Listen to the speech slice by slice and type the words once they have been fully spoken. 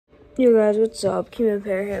Yo guys, what's up? Keeman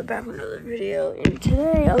Pear here, back with another video. And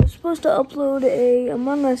today I was supposed to upload a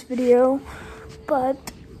Among Us video,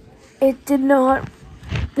 but it did not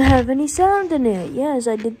have any sound in it. Yes,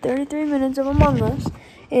 I did 33 minutes of Among Us,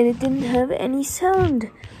 and it didn't have any sound.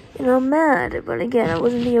 And I'm mad, but again, I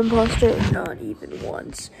wasn't the imposter, not even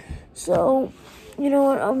once. So, you know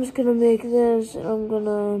what? I'm just gonna make this, and I'm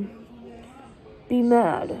gonna be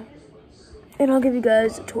mad. And I'll give you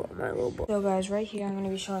guys a tour of my little book. So guys, right here, I'm going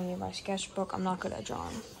to be showing you my sketchbook. I'm not good at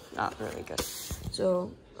drawing. Not really good.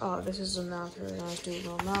 So, this is a mountain. I was doing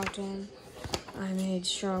a mountain. I made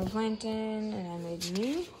Strong Plankton, and I made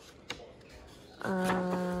me.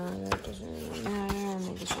 That doesn't really matter. I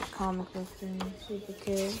made this comic book thing. Super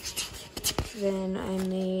kid. Then I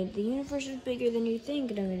made The Universe is Bigger Than You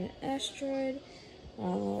Think, and I made an asteroid.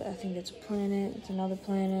 I think it's a planet. It's another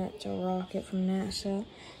planet. It's a rocket from NASA.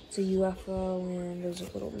 It's a UFO, and there's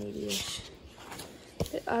a little meteor.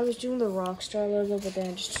 I was doing the Rockstar logo, but then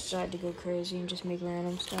I just decided to go crazy and just make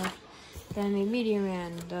random stuff. Then I made Meteor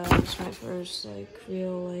Man. That's my first,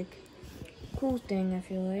 real, cool thing, I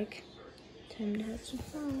feel like. Time to have some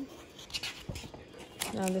fun.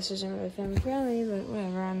 Now, this isn't really family friendly, but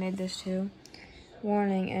whatever. I made this too.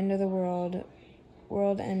 Warning, end of the world.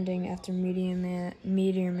 World ending after Meteor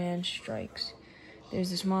Man strikes. There's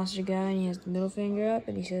this monster guy, and he has the middle finger up,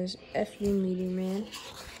 and he says, F you, Meteor Man.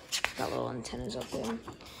 Got little antennas up there.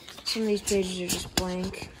 Some of these pages are just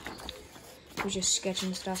blank. I was just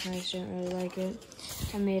sketching stuff, and I just didn't really like it.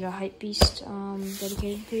 I made a Hypebeast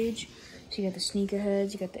dedicated page. So you got the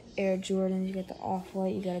sneakerheads, you got the Air Jordans, you got the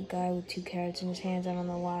Off-White, you got a guy with 2 carrots in his hands, I don't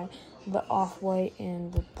know why. The Off-White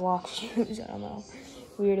and the block shoes, I don't know.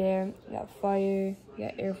 Weird hair, you got Fire, you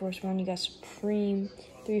got Air Force One, you got Supreme,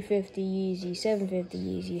 350 Yeezy, 750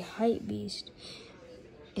 Yeezy, Hypebeast,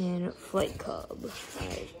 and Flight Cub.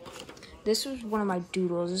 Alright. This was one of my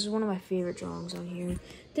doodles. This is one of my favorite drawings on here.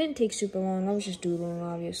 Didn't take super long. I was just doodling,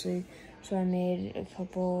 obviously. So I made a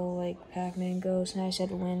couple, Pac-Man ghosts, and I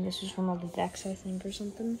said win. This was from, Vex, I think, or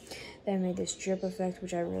something. Then I made this drip effect,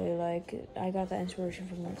 which I really like. I got that inspiration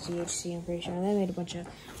from, ZHC, I'm pretty sure. And then I made a bunch of,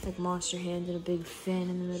 monster hands and a big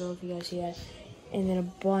fin in the middle, if you guys see that. And then a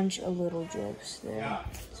bunch of little drips there.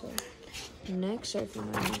 So, next, I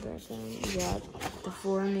found my background. You got the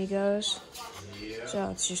 4 amigos. So,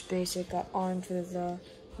 it's just basic. Got orange for the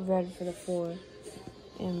red for the 4.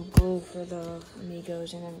 And blue for the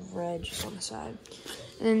amigos, and then red just on the side.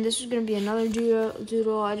 And then this was going to be another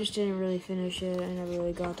doodle. I just didn't really finish it. I never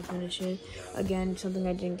really got to finish it. Again, something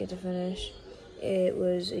I didn't get to finish. It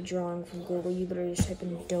was a drawing from Google. You literally just type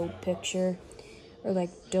in dope picture, or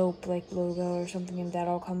dope logo or something, and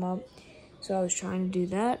that'll come up. So I was trying to do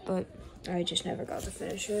that, but I just never got to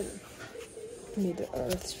finish it. I made the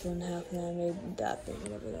earth split in half, and then I made that thing,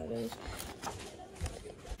 whatever that is.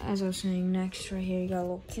 As I was saying, next right here, you got a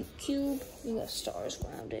little cute cube. You got stars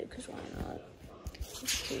around it, because why not?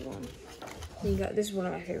 That's a cool one. Then you got, this is one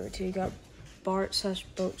of my favorite too. You got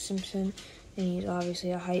Bart/Boat Simpson, and he's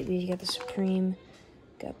obviously a Hypebeast. You got the Supreme,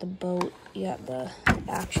 you got the boat, you got the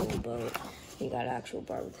actual boat. You got actual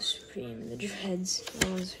Bart with the Supreme and the dreads. That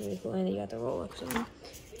one's really cool. And then you got the Rolex on.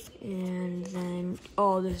 And then,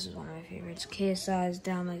 oh, this is one of my favorites. KSI's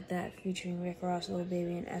Down Like That, featuring Rick Ross, Lil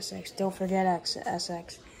Baby, and SX. Don't forget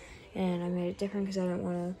SX. And I made it different because I didn't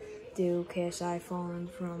want to do KSI falling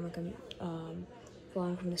from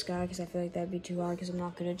falling from the sky, because I feel like that'd be too hard because I'm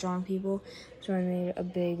not good at drawing people. So I made a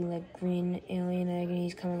big green alien egg, and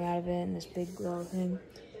he's coming out of it, and this big glow thing.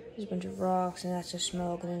 There's a bunch of rocks, and that's just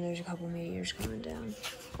smoke, and then there's a couple meteors coming down.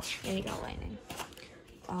 And you got lightning.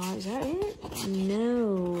 Is that it?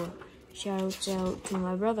 No. Shouts out to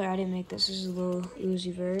my brother. I didn't make this. This is a little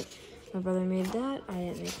Uzi Vert. My brother made that. I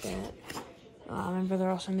didn't make that. My brother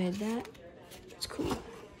also made that. It's cool.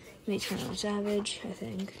 He made 21 Savage, I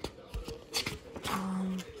think.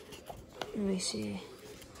 Let me see.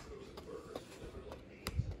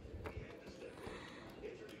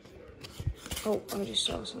 Oh, I just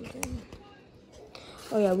saw something.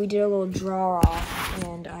 Oh yeah, we did a little draw off,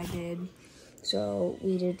 and I did. So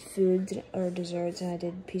we did food or desserts, and I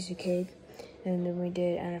did piece of cake. And then we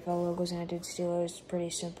did NFL logos, and I did Steelers,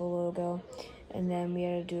 pretty simple logo. And then we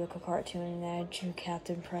had to do a cartoon, and then I drew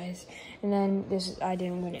Captain Price. And then I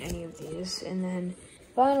didn't win any of these. And then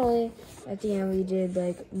finally, at the end, we did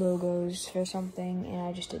logos for something, and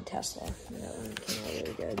I just did Tesla. And that one came out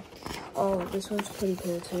really good. Oh, this one's pretty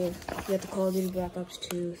cool too. You got the Call of Duty Black Ops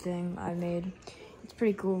 2 thing I made. It's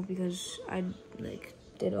pretty cool because I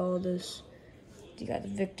did all of this. You got the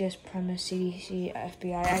Victus, Premise, CDC,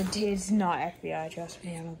 FBI. It's not FBI, trust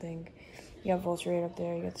me, I don't think. You got Vulture right up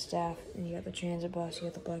there, you got the staff, and you got the transit bus, you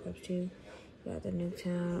got the Black Ops 2. Got the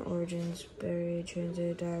Nuketown, Origins, Barry,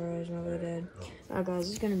 Transit, Die Rise, Marvel the Dead. Alright guys,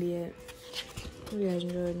 this is gonna be it. Hope you guys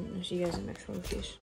enjoyed, and I'll see you guys in the next one. Peace.